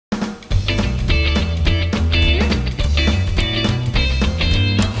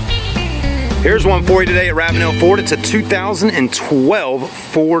Here's one for you today at Ravenel Ford. It's a 2012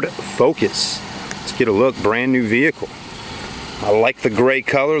 Ford Focus. Let's get a look, brand new vehicle. I like the gray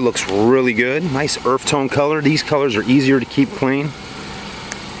color, looks really good. Nice earth tone color. These colors are easier to keep clean.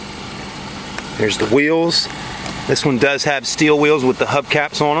 There's the wheels. This one does have steel wheels with the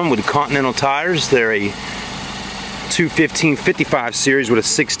hubcaps on them with Continental tires. They're a 215/55 series with a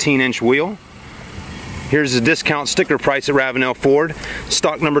 16-inch wheel. Here's the discount sticker price at Ravenel Ford.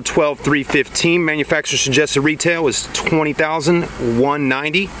 Stock number 12315. Manufacturer suggested retail is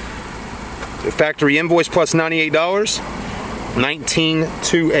 $20,190. Factory invoice plus $98,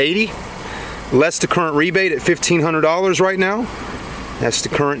 $19,280. Less the current rebate at $1,500 right now. That's the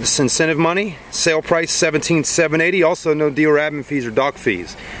current incentive money. Sale price $17,780. Also no dealer admin fees or dock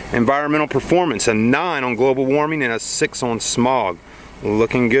fees. Environmental performance, a 9 on global warming and a 6 on smog.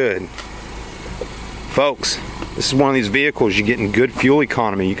 Looking good. Folks, this is one of these vehicles you're getting good fuel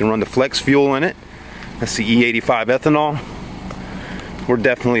economy. You can run the flex fuel in it. That's the E85 ethanol. We're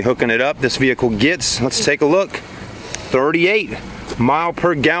definitely hooking it up. This vehicle gets, let's take a look, 38 mile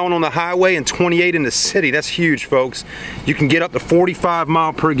per gallon on the highway and 28 in the city. That's huge, folks. You can get up to 45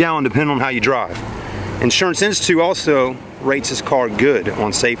 mile per gallon depending on how you drive. Insurance Institute also rates this car good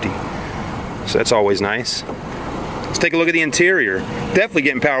on safety, so that's always nice. Let's take a look at the interior. Definitely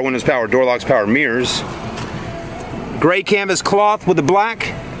getting power windows, power door locks, power mirrors. Gray canvas cloth with the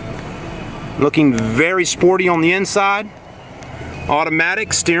black. Looking very sporty on the inside.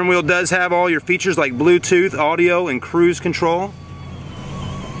 Automatic. Steering wheel does have all your features like Bluetooth, audio, and cruise control.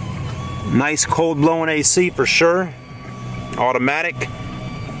 Nice cold blowing AC for sure. Automatic.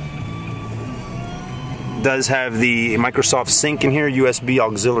 Does have the Microsoft Sync in here, USB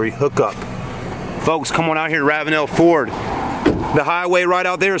auxiliary hookup. Folks, come on out here to Ravenel Ford. The highway right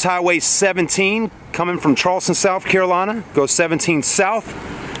out there is Highway 17, coming from Charleston, South Carolina. Goes 17 south,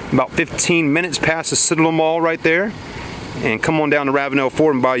 about 15 minutes past the Citadel Mall right there. And come on down to Ravenel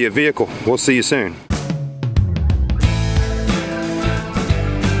Ford and buy you a vehicle. We'll see you soon.